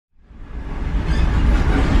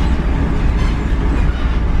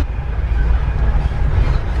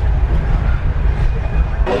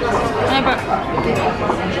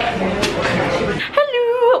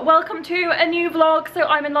new vlog. So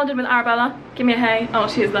I'm in London with Arabella. Give me a hey. Oh,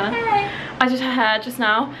 she's there. Hey. I did her hair just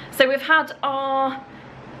now. So we've had our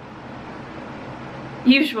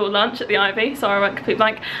usual lunch at the Ivy, sorry I went complete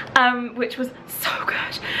blank, which was so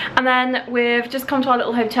good, and then we've just come to our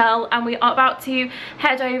little hotel and we are about to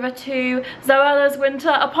head over to Zoella's winter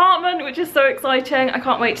apartment, which is so exciting. I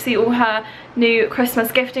can't wait to see all her new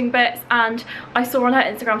Christmas gifting bits, and I saw on her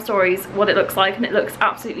Instagram stories what it looks like and it looks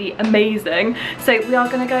absolutely amazing. So we are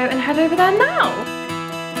going to go and head over there now.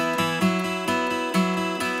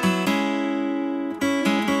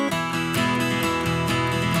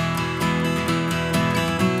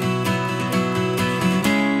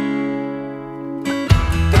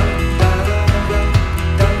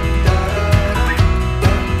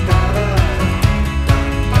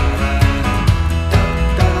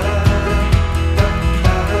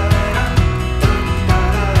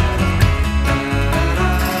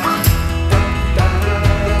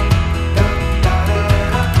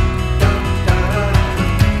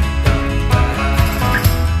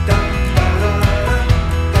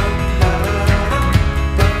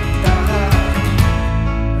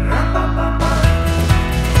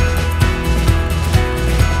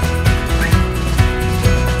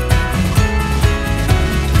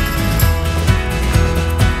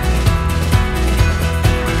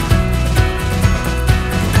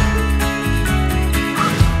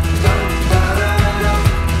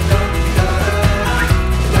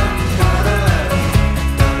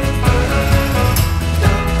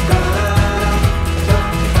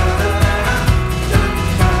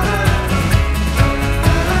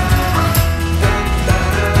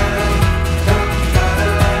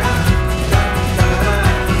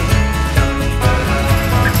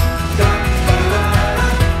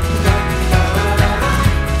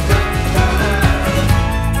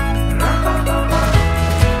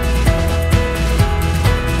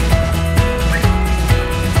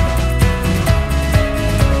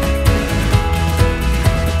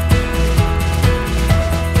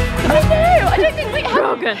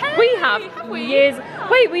 We have years.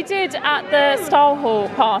 Wait, we did at the Style Hall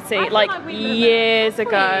party like years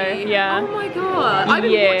ago. Yeah. Oh my god! I've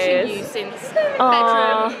been watching you since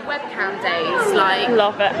bedroom webcam days. Like,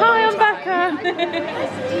 love it. Hi, I'm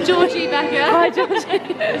Becca. Georgie, Becca. Hi, Georgie.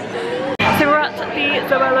 So we're at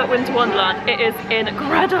the Zoella Winter Wonderland. It is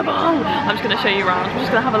incredible. I'm just going to show you around. I'm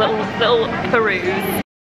just going to have a little peruse.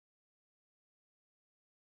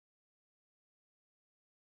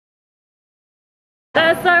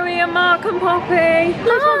 There's Zoe and Mark and Poppy.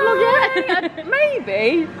 Vlog yet?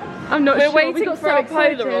 Maybe. I'm not sure. We're waiting for our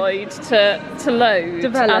Polaroid to load,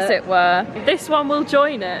 as it were. This one will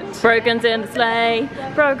join it. Brogan's in the sleigh.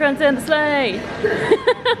 Brogan's in the sleigh.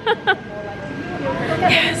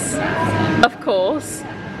 Yes. Of course.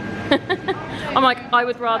 I'm like, I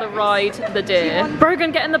would rather ride the deer.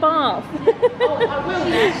 Brogan, get in the bath.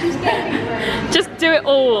 Just do it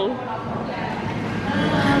all.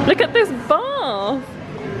 Look at this bath!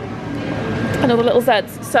 And all the little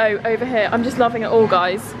Zeds. So over here, I'm just loving it all,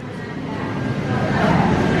 guys.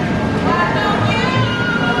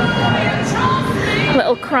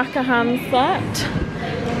 Little cracker handset.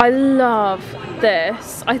 I love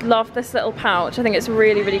this. I love this little pouch. I think it's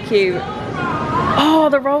really, really cute. Oh,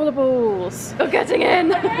 the rollerballs. You're getting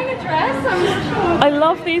in. I'm wearing a dress, I'm not sure. I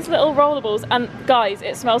love these little rollerballs. And guys,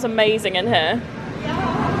 it smells amazing in here.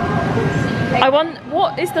 I want,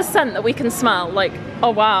 what is the scent that we can smell? Like,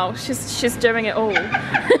 oh wow, she's doing it all.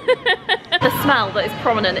 The smell that is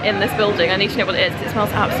prominent in this building, I need to know what it is. It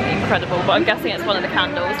smells absolutely incredible, but I'm guessing it's one of the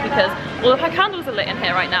candles because all of her candles are lit in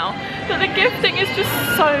here right now. But the gifting is just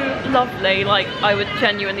so lovely. Like, I would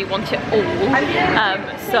genuinely want it all.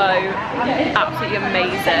 So absolutely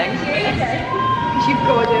amazing. You've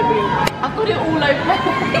got it. I've got it all over my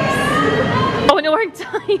face. Oh, and you're wearing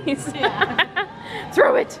ties. Yeah.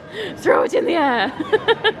 Throw it in the air.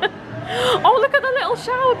 Oh, look at the little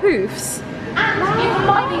shower poofs. And you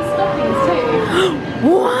might be stockings too.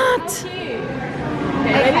 What?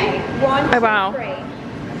 Okay, 1, 2, oh wow.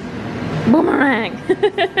 3. Boomerang. You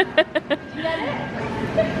get it?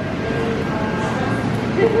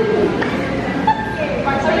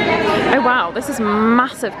 Oh wow, this is a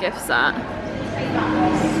massive gift set.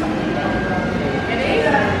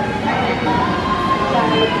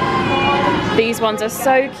 These ones are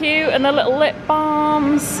so cute, and the little lip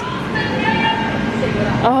balms.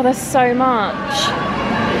 Oh, there's so much.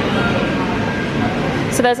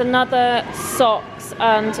 So there's another socks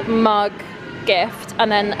and mug gift,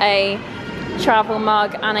 and then a travel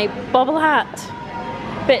mug and a bobble hat.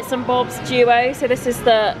 Bits and bobs duo. So this is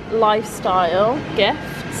the lifestyle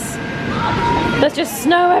gifts. There's just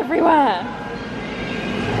snow everywhere.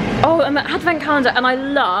 Oh, and the advent calendar, and I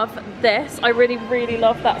love this. I really, really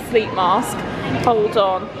love that sleep mask. Hold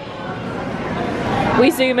on.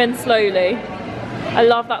 We zoom in slowly. I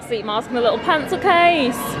love that sleep mask and the little pencil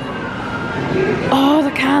case. Oh,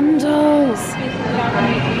 the candles.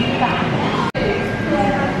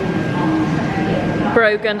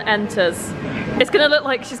 Brogan enters. It's gonna look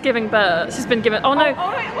like she's giving birth. She's been given. Oh no,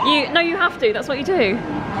 you have to. That's what you do.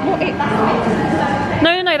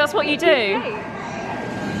 No, that's what you do.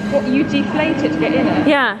 What, you deflate it to get in it?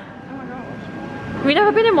 Yeah. Oh my gosh. We've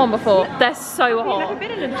never been in one before. They're so hot. You've never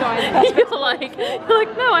been in a giant. you're like,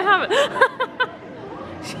 no, I haven't.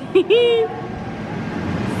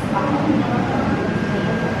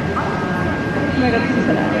 Oh my god, this is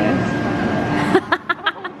hilarious.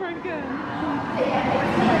 Oh, Brogan.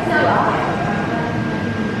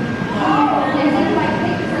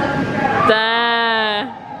 There.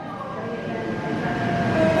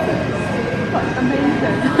 That's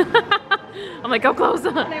amazing. Oh my god,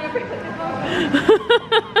 closer.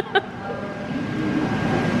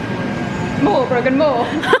 More, Brogan, more.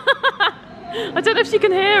 I don't know if she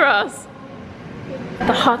can hear us.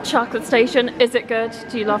 The hot chocolate station, is it good?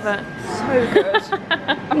 Do you love it? So good.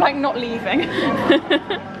 I'm like not leaving.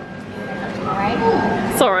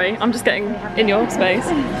 Sorry, I'm just getting in your space.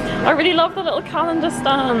 I really love the little calendar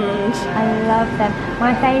stand. I love them.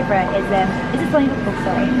 My favourite is this one you're talking about?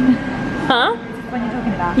 Sorry. Huh? Is this one you're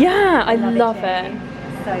talking about? Yeah, I love it.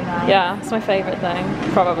 It's so nice. Yeah, it's my favourite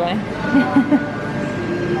thing, probably.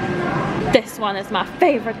 This one is my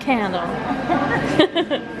favourite candle.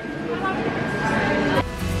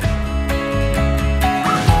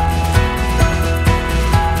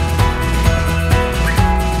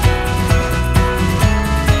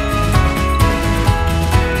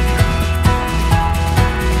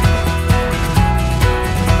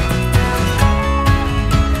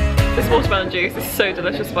 This watermelon juice is so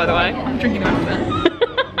delicious, by the way. I'm drinking out of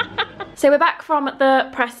it. So we're back from the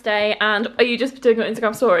press day, and are you just doing your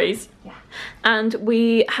Instagram stories? Yeah. And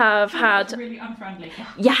we have had, Really unfriendly.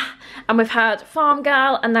 yeah, and we've had Farm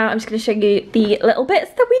Gal, and now I'm just going to show you the little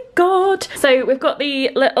bits that we got. So we've got the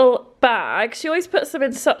little bag. She always puts them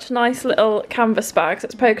in such nice little canvas bags.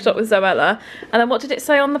 It's polka dot with Zoella. And then what did it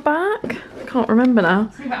say on the back? I can't remember now.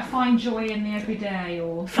 Something about find joy in the everyday,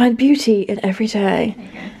 or Find beauty in every day. there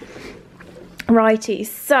you go. Righty,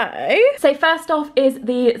 so first off is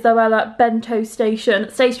the Zoella bento station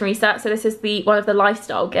stationery set. So this is one of the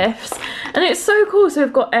lifestyle gifts, and it's so cool. So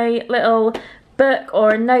we've got a little book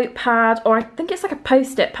or a notepad, or I think it's like a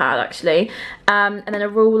post-it pad actually, and then a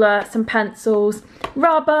ruler, some pencils,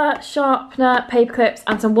 rubber, sharpener, paper clips,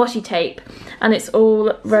 and some washi tape. And it's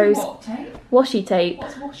all rose What tape? washi tape.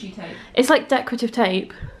 What's washi tape? It's like decorative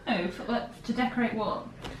tape. Oh, to decorate what?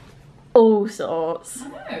 All sorts. I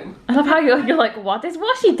know. I love how you're like, what is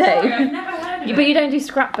washi tape? Sorry, I've never heard of it. But you don't do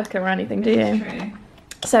scrapbooking or anything, do you? That's true.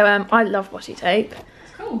 So I love washi tape.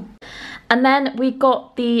 It's cool. And then we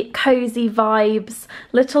got the Cozy Vibes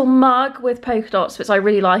little mug with polka dots, which I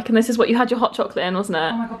really like. And this is what you had your hot chocolate in, wasn't Oh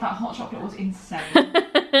it? my god, that hot chocolate was insane.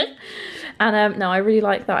 And no, I really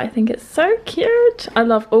like that. I think it's so cute. I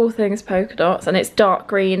love all things polka dots, and it's dark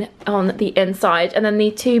green on the inside. And then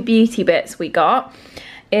the two beauty bits we got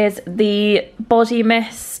is the body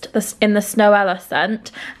mist in the Zoella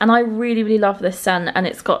scent, and I really, really love this scent, and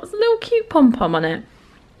it's got a little cute pom-pom on it.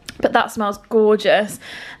 But that smells gorgeous.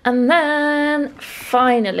 And then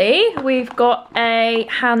finally we've got a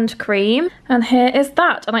hand cream, and here is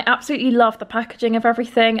that. And I absolutely love the packaging of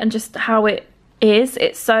everything and just how it is.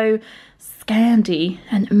 It's so Scandi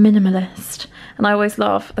and minimalist, and I always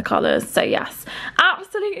love the colours. So yes,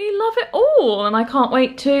 absolutely love it all, and I can't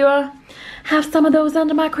wait to have some of those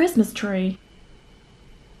under my Christmas tree.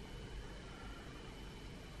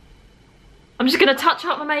 I'm just going to touch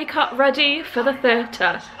up my makeup, ready for the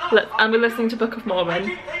theatre. And we're listening to Book of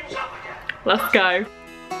Mormon. Let's go.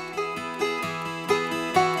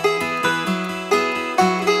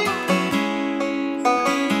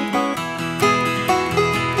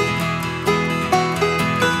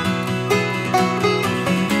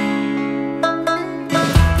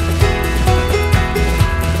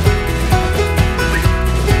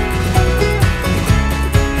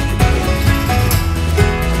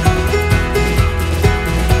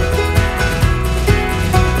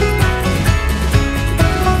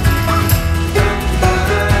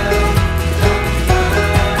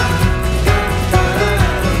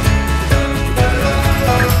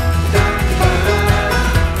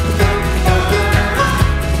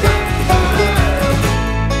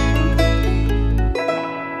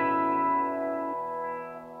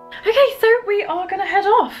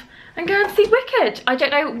 I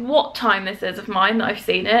don't know what time this is of mine that I've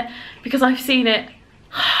seen it, because I've seen it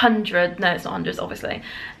no, it's not hundreds, obviously.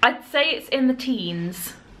 I'd say it's in the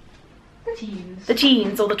teens. The teens. The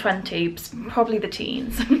teens or the 20s, probably the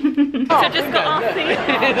teens. So just got our seat.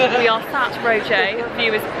 We are sat row J.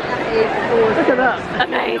 View is, look at that,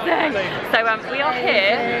 amazing. So we are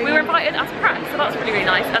here. We were invited as press, so that's really, really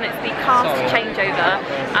nice. And it's the cast changeover,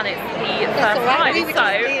 and it's the first time.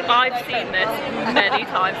 So I've seen this many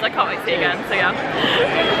times. I can't wait to see it again. So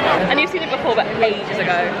yeah. And you've seen it before, but ages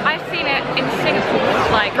ago. I've seen it in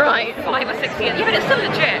Singapore, like 5 or 6 years. Yeah, but it's still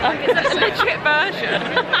legit. Like, it's a legit version.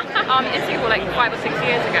 In Singapore, like 5 or 6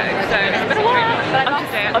 years ago. So it's been a while.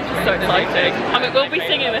 I'm just so excited. I mean, we'll be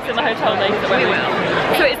singing this in the hotel later. We will.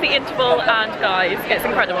 So it's the interval, and guys, it's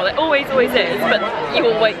incredible. It always is. But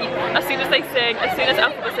you always, as soon as they sing, as soon as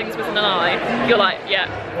Alphabet sings with an I, you're like,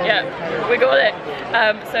 yeah, we got it.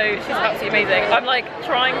 So she's absolutely amazing. I'm like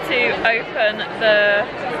trying to open the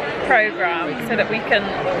program so that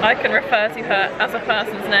I can refer to her as a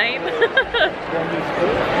person's name.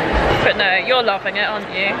 But no, you're loving it, aren't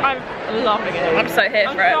you? I'm loving it. I'm so here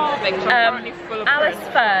for it. Alice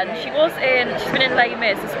Fern. she's been in Les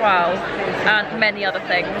Mis as well, and many other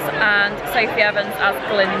things. And Sophie Evans as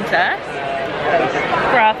Glinda.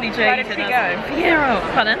 Bradley Jaden. Where did she go? Piero.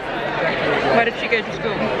 Pardon? Where did she go to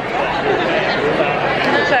school?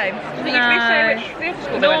 Does it say? Does it usually say which theatre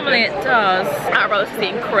school? Normally it does. Arabella's just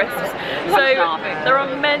eating crisps. So there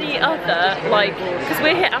are many other, like, because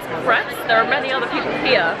we're here as press, there are many other people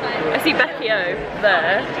here. I see Becca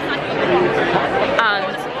there,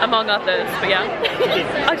 and among others, but yeah,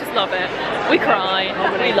 I just love it. We cry,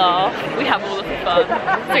 we laugh, we have all of the fun.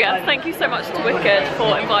 So yeah, thank you so much to Wicked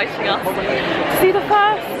for inviting us to see the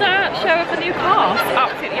first show of the new cast.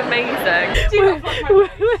 Absolutely amazing.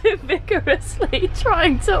 We're vigorously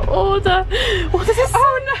trying to order. What is this?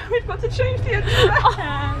 Oh no, we've got to change the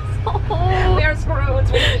address. Oh. We are screwed.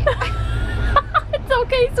 It's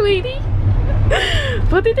okay, sweetie.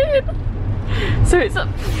 Put it in. So it's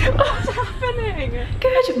what's happening?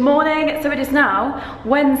 Good morning. So it is now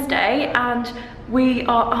Wednesday, and we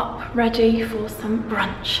are up ready for some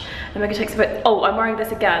brunch. And we're gonna take some. Oh, I'm wearing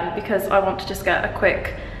this again because I want to just get a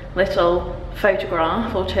quick little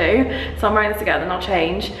photograph or two. So I'm wearing this again and I'll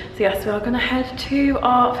change. So yes, we are gonna head to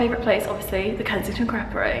our favourite place, obviously, the Kensington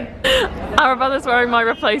Creperie. Arabella's wearing my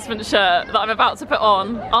replacement shirt that I'm about to put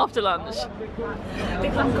on after lunch.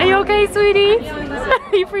 Are you okay, sweetie?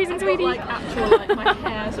 Are you freezing, sweetie? Like actual, like my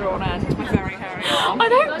hairs are on end, my very hairy arm. I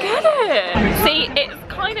don't get it. See, it's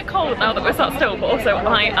kind of cold now that we're sat still, but also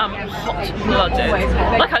I am hot-blooded.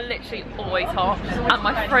 Like I'm literally always hot, and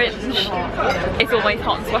my fringe is always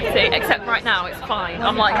hot and sweaty, except right now it's fine.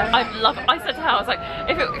 I'm like, I said to her, I was like,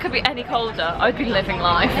 if it could be any colder, I'd be living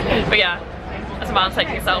life. But yeah, as a man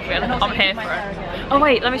taking a selfie, and I'm here for it. Oh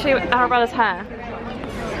wait, let me show you Arabella's hair.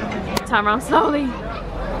 Turn around slowly.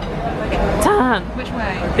 Turn. Which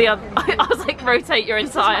way? The other. I was like, rotate your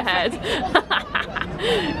entire head.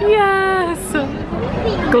 Yes.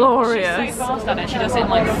 Glorious. She's so fast at it. She does it in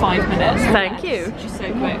like 5 minutes. Thank you. She's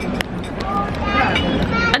so quick.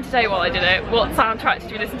 And today while I did it, what soundtrack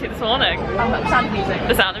did you listen to this morning? The Sound of Music.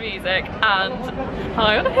 The Sound of Music and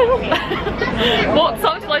High on a Hill. What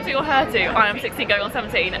song did I do your hair to? I Am 16 Going on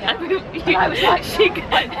 17. And I was like,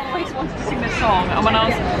 I always wanted to sing this song, and when I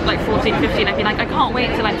was like 14, 15, I'd be like, I can't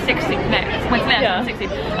wait till I'm 16 next. Wait till I'm 16,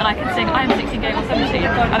 and I can sing I Am 16 Going on 17.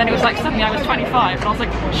 And then it was like suddenly I was 25, and I was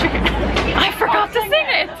like, shit, I forgot to sing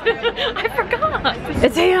it. I forgot.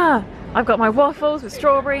 It's here. I've got my waffles with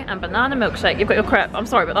strawberry and banana milkshake. You've got your crepe. I'm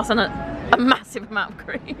sorry, but that's a massive amount of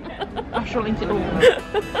cream. I shall eat it all.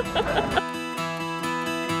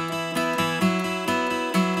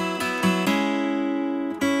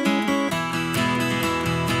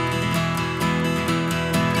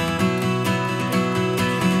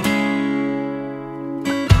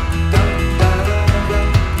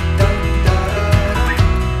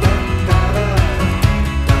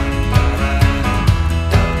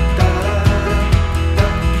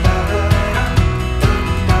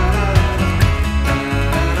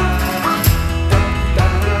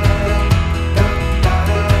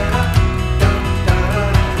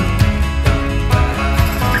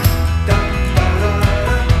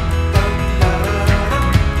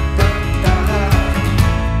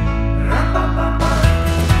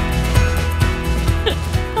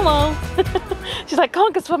 She's like,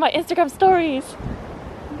 can't go for my Instagram stories.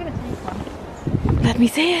 I'm gonna take one. Let me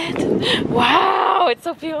see it. Wow, it's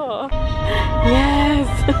so pure. Yes.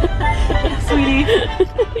 Sweetie.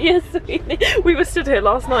 Yes, sweetie. We were stood here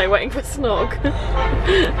last night waiting for Snog.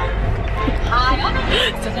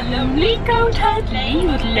 So the lonely goat heard lay,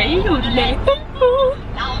 lay, lay,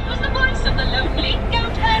 Loud was the voice of the lonely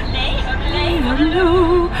goat heard lay,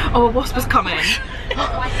 oh, a wasp is coming.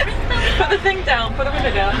 Put the thing down, put the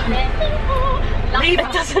window down. Leave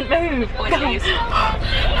it, doesn't move. Oh, it leaves.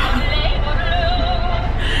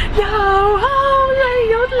 Yo ho,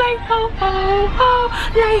 lay, lay, ho, ho, ho,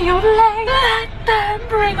 lay, lay. Let them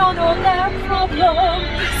bring on all their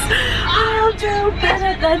problems. I'll do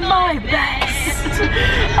better than my best.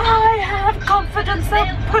 I have confidence,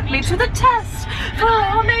 they'll put me to the test. For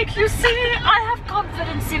I'll make you see I have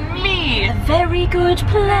confidence in me. A very good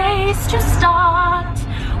place to start.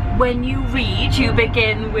 When you read, you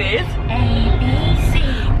begin with A, B, C.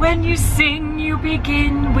 When you sing, you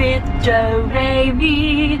begin with do, re,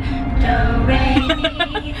 mi. Do, re,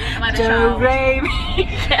 mi. Do, re, mi.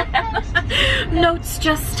 Yeah. Notes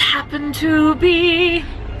just happen to be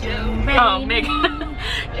do, re, mi.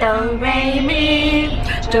 Do, re, mi.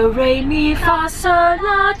 Do, re, mi, fa, sol,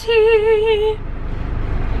 la, ti.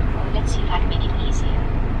 Let's see if I can make it easier.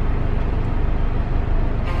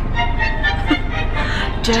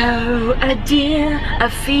 Doe, a deer, a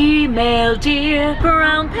female deer,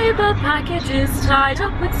 brown paper packages tied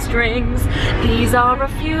up with strings. These are a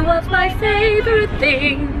few of my favourite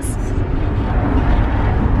things.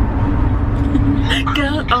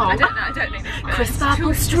 Girl, oh, I don't know this. Crisp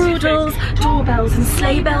apple strudels, doorbells and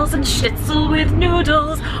sleigh bells and schnitzel with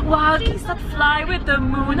noodles. Wild geese that fly with the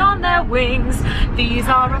moon on their wings. These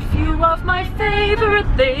are a few of my favourite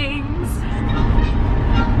things.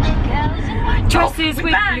 Dresses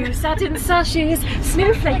with blue satin sashes,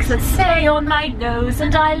 snowflakes that stay on my nose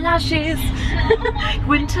and eyelashes.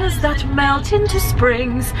 Winters that melt into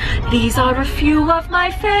springs. These are a few of my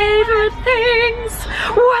favourite things.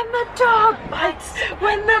 When the dog bites,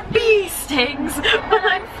 when the bee stings, when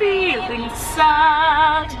I'm feeling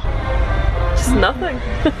sad. Just nothing.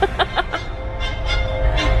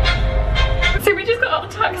 So we just got out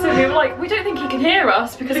of the taxi and we were like, we don't think he can hear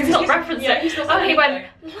us because he's not referencing it. And he went,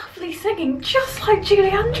 lovely singing, just like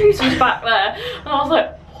Julie Andrews was back there. And I was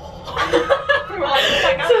like, oh. So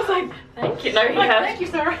I was like, thank you. No, he has. Thank you,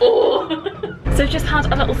 Sarah. Oh. So just had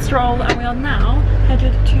a little stroll and we are now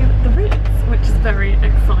headed to the Ritz, which is very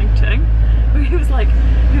exciting. He was like,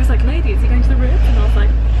 ladies, are you going to the Ritz? And I was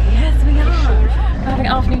like, yes, we are. We're having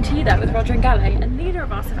afternoon tea there with Roger and Gally, and neither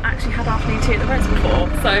of us have actually had afternoon tea at the Ritz before,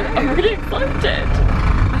 so I'm really excited.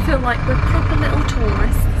 I feel like we're proper little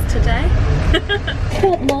tourists today.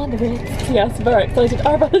 Can't mind the Ritz. Yes, very excited.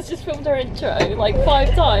 Arabella's just filmed her intro like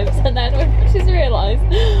 5 times, and then when she's realised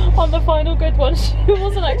on the final good one she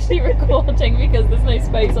wasn't actually recording because there's no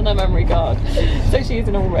space on her memory card. So she's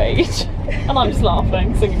in a rage. And I'm just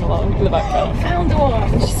laughing, singing along in the background. Found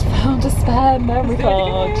one! She's found a spare memory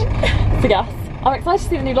card. So yes, I'm excited to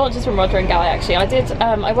see the new launches from Roger and Gally actually.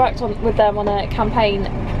 I worked with them on a campaign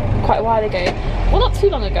quite a while ago. Well, not too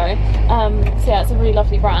long ago. So yeah, it's a really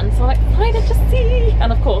lovely brand. So I'm excited to see.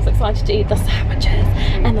 And of course, excited to eat the sandwiches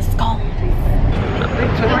and the scones.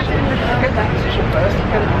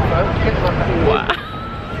 Wow.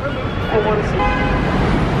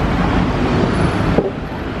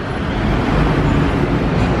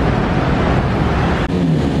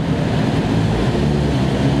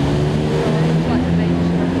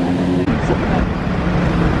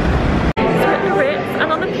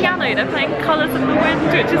 They're playing Colours of the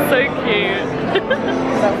Wind, which is so cute.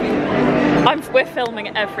 We're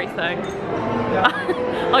filming everything.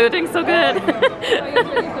 Oh, you're doing so good.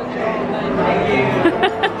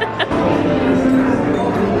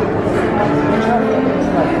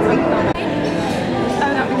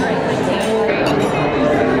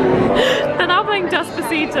 They're now playing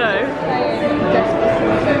Despacito.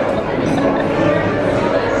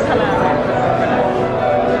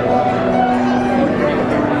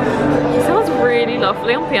 Really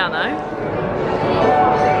lovely on piano.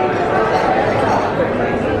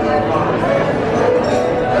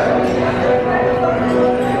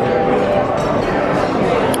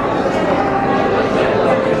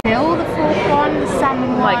 All the fourth one, the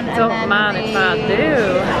salmon one, Like dog man if I do.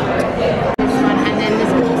 This one, and then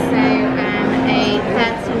there's also a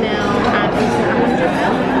 30ml and also a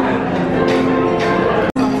 100ml.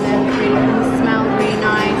 They smell really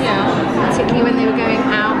nice, yeah. Particularly when they were going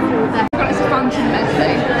out for their function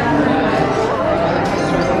medley.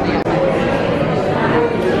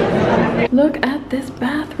 Look at this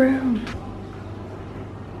bathroom.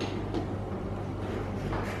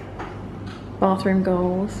 Bathroom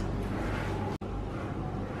goals.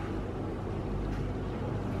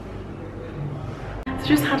 So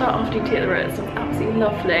just had our afternoon tea at the Ritz. It was absolutely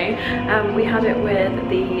lovely. We had it with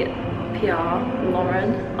the PR, Lauren.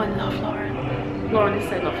 I love Lauren. Lauren is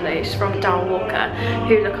so lovely. She's from Dow Walker,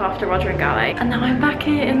 who look after Roger and Galley. And now I'm back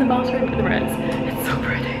here in the bathroom at the Ritz. It's so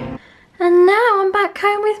pretty. And now I'm back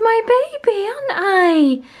home with my baby, aren't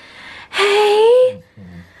I? Hey,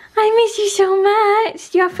 I miss you so much.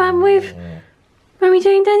 Did you have fun with Mummy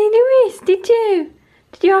Jane and Daddy Lewis? Did you?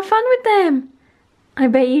 Did you have fun with them? I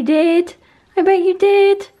bet you did. I bet you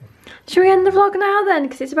did. Shall we end the vlog now then?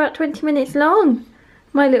 Because it's about 20 minutes long.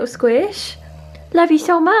 My little squish. Love you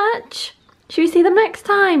so much. Should we see them next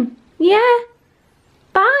time? Yeah?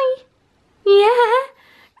 Bye? Yeah?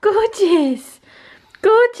 Gorgeous.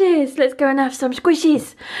 Gorgeous. Let's go and have some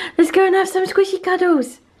squishies. Let's go and have some squishy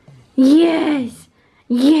cuddles. Yes.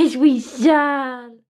 Yes, we shall.